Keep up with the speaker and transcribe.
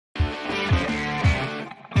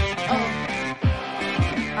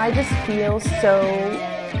I just feel so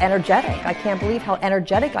energetic. I can't believe how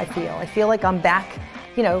energetic I feel. I feel like I'm back,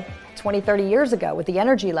 20, 30 years ago with the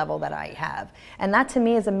energy level that I have. And that to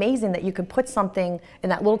me is amazing, that you can put something in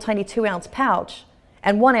that little tiny 2-ounce pouch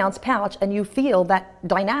and 1-ounce pouch and you feel that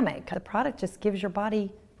dynamic. The product just gives your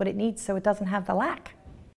body what it needs so it doesn't have the lack.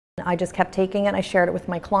 I just kept taking it. I shared it with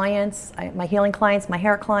my clients, my healing clients, my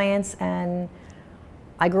hair clients, and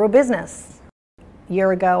I grew a business. A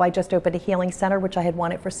year ago, I just opened a healing center, which I had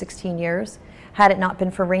wanted for 16 years. Had it not been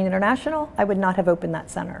for Rain International, I would not have opened that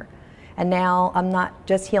center. And now I'm not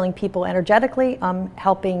just healing people energetically, I'm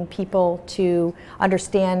helping people to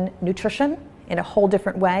understand nutrition in a whole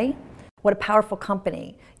different way. What a powerful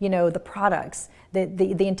company, the products,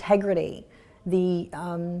 the integrity, the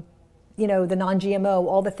non-GMO,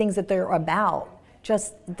 all the things that they're about.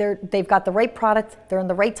 They've got the right product, they're in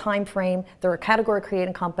the right time frame, they're a category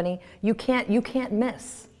creating company. You can't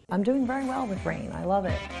miss. I'm doing very well with Rain, I love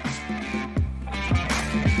it.